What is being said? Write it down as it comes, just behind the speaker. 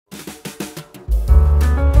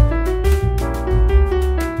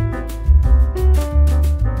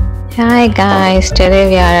Hi guys, today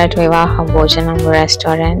we are at Vivaha Bhojanambu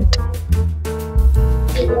restaurant.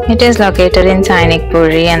 It is located in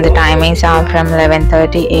Sainikpuri and the timings are from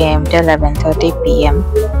 11:30 am to 11:30 pm.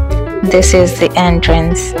 This is the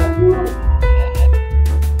entrance.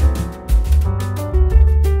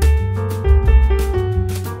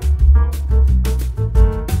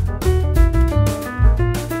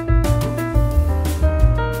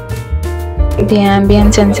 The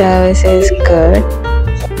ambience and service is good.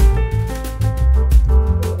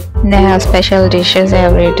 They have special dishes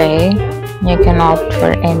every day. You can opt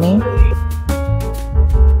for any.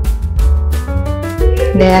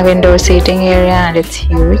 They have indoor seating area and it's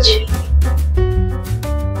huge.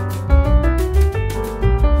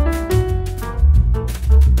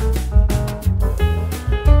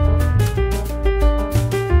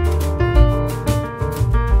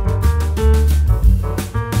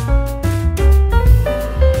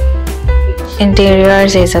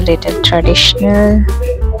 Interiors is a little traditional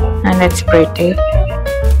and it's pretty.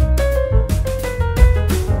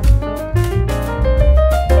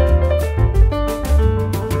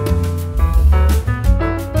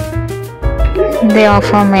 They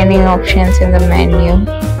offer many options in the menu.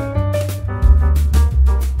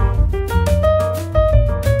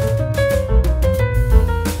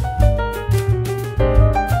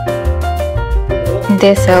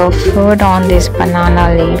 They serve food on these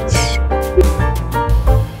banana leaves.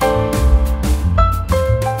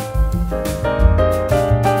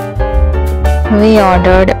 We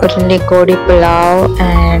ordered Ulli Kodi Pulao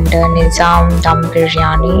and Nizam Dum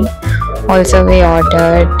Biryani. Also we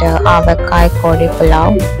ordered Avakai Kodi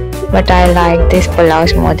Pulao, but I like these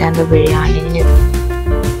pulaos more than the biryani.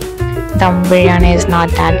 Dum biryani is not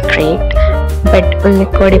that great, but Ulli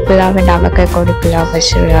Kodi Pulao and Avakai Kodi Pulao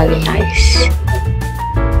was really nice.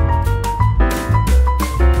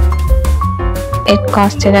 It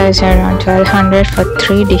costed us around 1200 for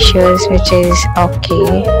 3 dishes, which is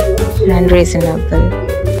okay and reasonable.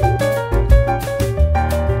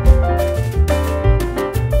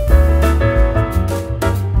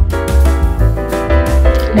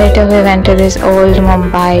 Later we went to this old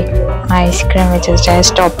Mumbai ice cream, which is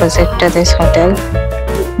just opposite to this hotel,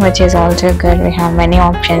 which is also good. We have many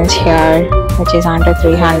options here, which is under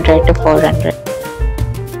 300 to 400.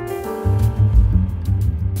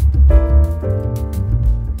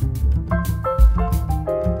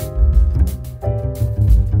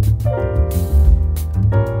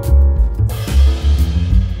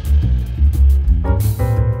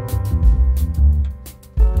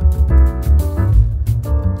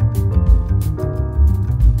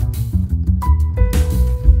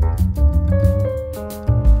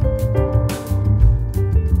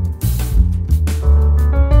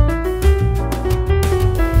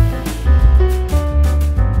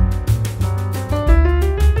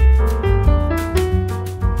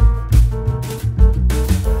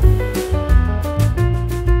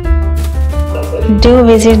 Do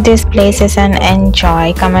visit these places and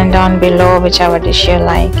enjoy. Comment down below whichever dish you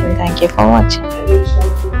like, and thank you for watching.